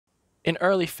In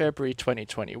early February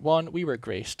 2021, we were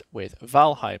graced with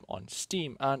Valheim on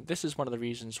Steam, and this is one of the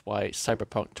reasons why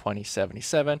Cyberpunk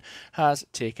 2077 has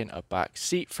taken a back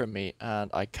seat for me,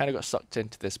 and I kind of got sucked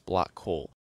into this black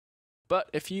hole. But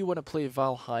if you want to play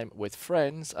Valheim with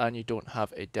friends and you don't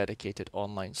have a dedicated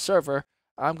online server,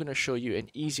 I'm going to show you an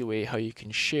easy way how you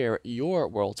can share your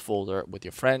world folder with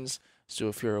your friends, so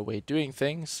if you're away doing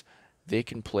things, they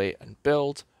can play and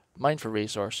build, mine for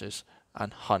resources,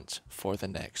 and hunt for the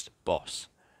next boss.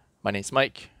 My name's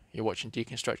Mike, you're watching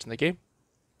Deconstructing the Game.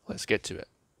 Let's get to it.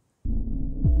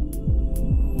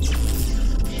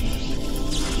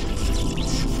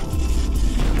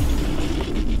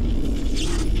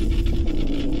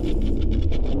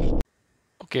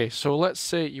 Okay, so let's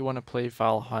say you want to play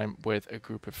Valheim with a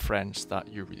group of friends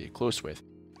that you're really close with,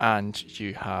 and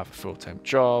you have a full-time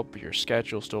job, your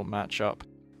schedules don't match up,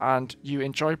 and you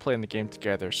enjoy playing the game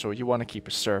together, so you want to keep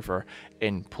a server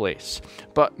in place.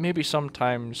 But maybe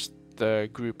sometimes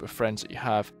the group of friends that you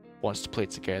have wants to play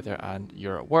together and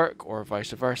you're at work, or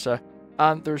vice versa,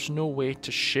 and there's no way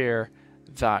to share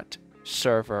that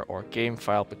server or game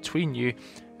file between you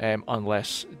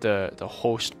unless the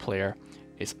host player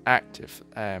is active.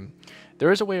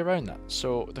 There is a way around that.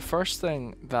 So the first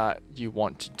thing that you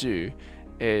want to do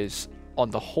is on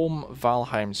the home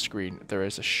Valheim screen, there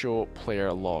is a show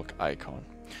player log icon.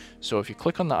 So if you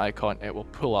click on the icon, it will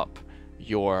pull up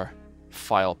your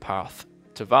file path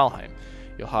to Valheim.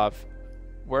 You'll have,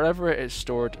 wherever it is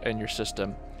stored in your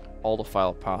system, all the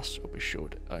file paths will be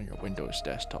showed on your Windows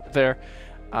desktop there,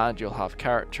 and you'll have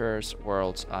characters,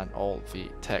 worlds, and all the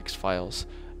text files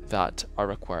that are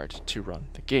required to run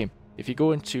the game. If you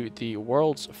go into the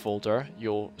worlds folder,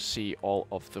 you'll see all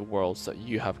of the worlds that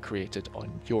you have created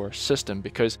on your system,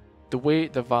 because the way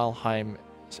the Valheim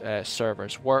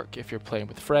servers work, if you're playing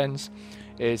with friends,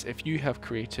 is if you have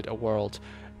created a world,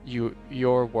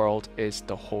 your world is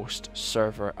the host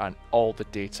server and all the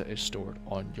data is stored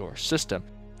on your system.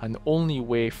 And the only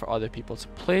way for other people to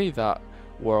play that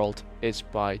world is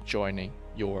by joining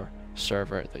your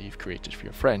server that you've created for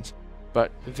your friends.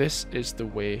 But this is the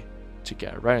way to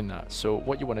get around that. So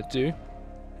what you want to do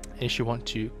is you want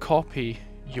to copy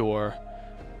your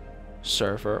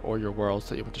server or your worlds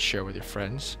that you want to share with your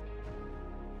friends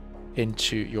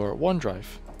into your OneDrive.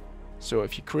 So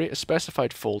if you create a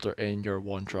specified folder in your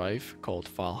OneDrive called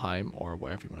Valheim or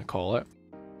whatever you want to call it,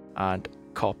 and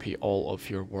copy all of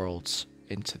your worlds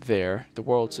into there, the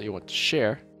worlds that you want to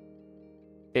share,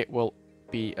 it will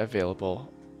be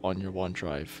available on your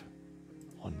OneDrive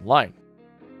online,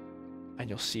 and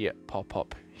you'll see it pop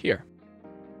up here.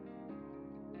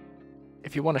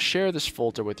 If you want to share this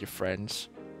folder with your friends,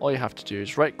 all you have to do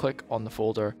is right click on the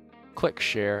folder, click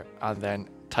share, and then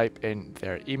type in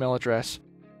their email address,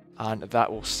 and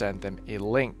that will send them a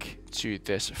link to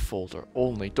this folder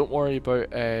only. Don't worry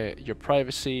about your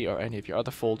privacy or any of your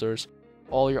other folders.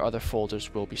 All your other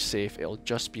folders will be safe. It'll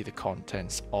just be the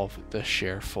contents of the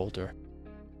share folder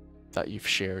that you've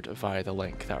shared via the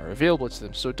link that are available to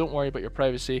them. So don't worry about your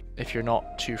privacy. If you're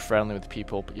not too friendly with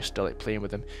people but you still like playing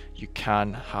with them, you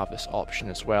can have this option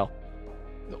as well.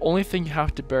 The only thing you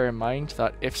have to bear in mind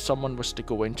that if someone was to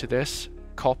go into this,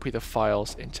 copy the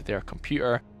files into their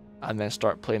computer and then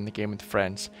start playing the game with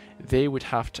friends, they would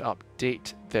have to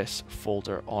update this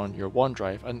folder on your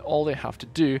OneDrive, and all they have to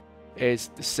do is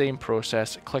the same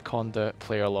process. Click on the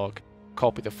player log,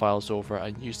 copy the files over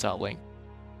and use that link,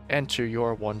 enter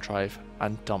your OneDrive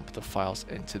and dump the files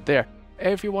into there.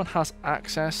 Everyone has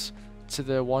access to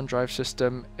the OneDrive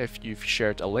system if you've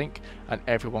shared a link, and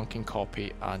everyone can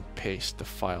copy and paste the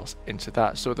files into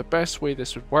that. So the best way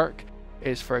this would work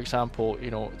is, for example,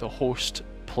 the host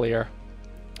player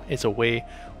is away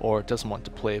or doesn't want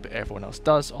to play but everyone else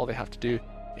does. All they have to do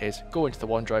is go into the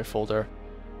OneDrive folder,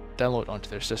 download onto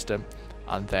their system,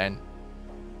 and then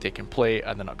they can play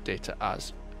and then update it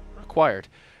as required.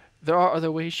 There are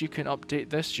other ways you can update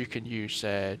this. You can use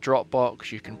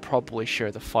Dropbox. You can probably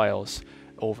share the files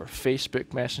over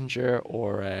Facebook Messenger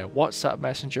or WhatsApp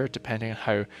Messenger, depending on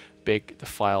how big the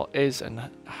file is and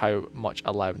how much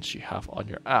allowance you have on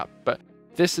your app. But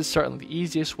this is certainly the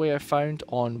easiest way I've found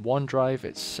on OneDrive.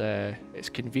 It's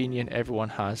convenient. Everyone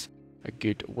has a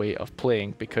good way of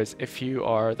playing, because if you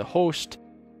are the host,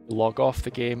 log off the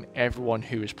game, everyone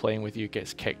who is playing with you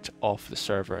gets kicked off the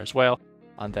server as well,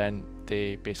 and then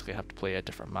they basically have to play a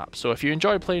different map. So if you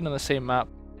enjoy playing on the same map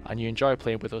and you enjoy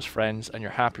playing with those friends and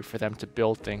you're happy for them to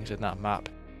build things in that map,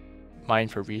 mine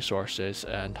for resources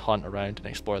and hunt around and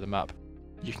explore the map,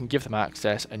 you can give them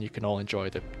access and you can all enjoy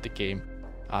the game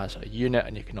as a unit,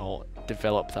 and you can all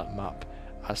develop that map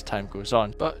as time goes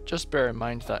on. But just bear in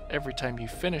mind that every time you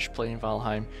finish playing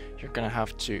Valheim, you're going to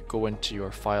have to go into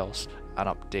your files and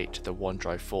update the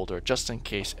OneDrive folder just in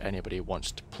case anybody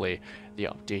wants to play the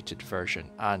updated version.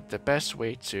 And the best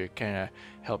way to kind of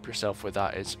help yourself with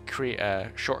that is create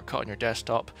a shortcut on your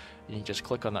desktop. You can just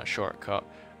click on that shortcut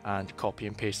and copy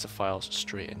and paste the files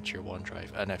straight into your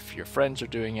OneDrive. And if your friends are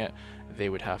doing it, they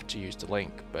would have to use the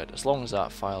link, but as long as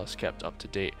that file is kept up to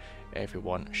date,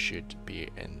 everyone should be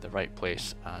in the right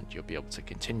place and you'll be able to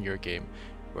continue your game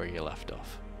where you left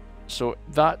off. So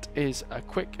that is a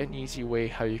quick and easy way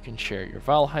how you can share your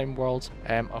Valheim world.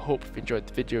 I hope you've enjoyed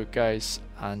the video, guys,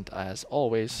 and as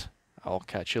always, I'll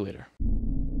catch you later.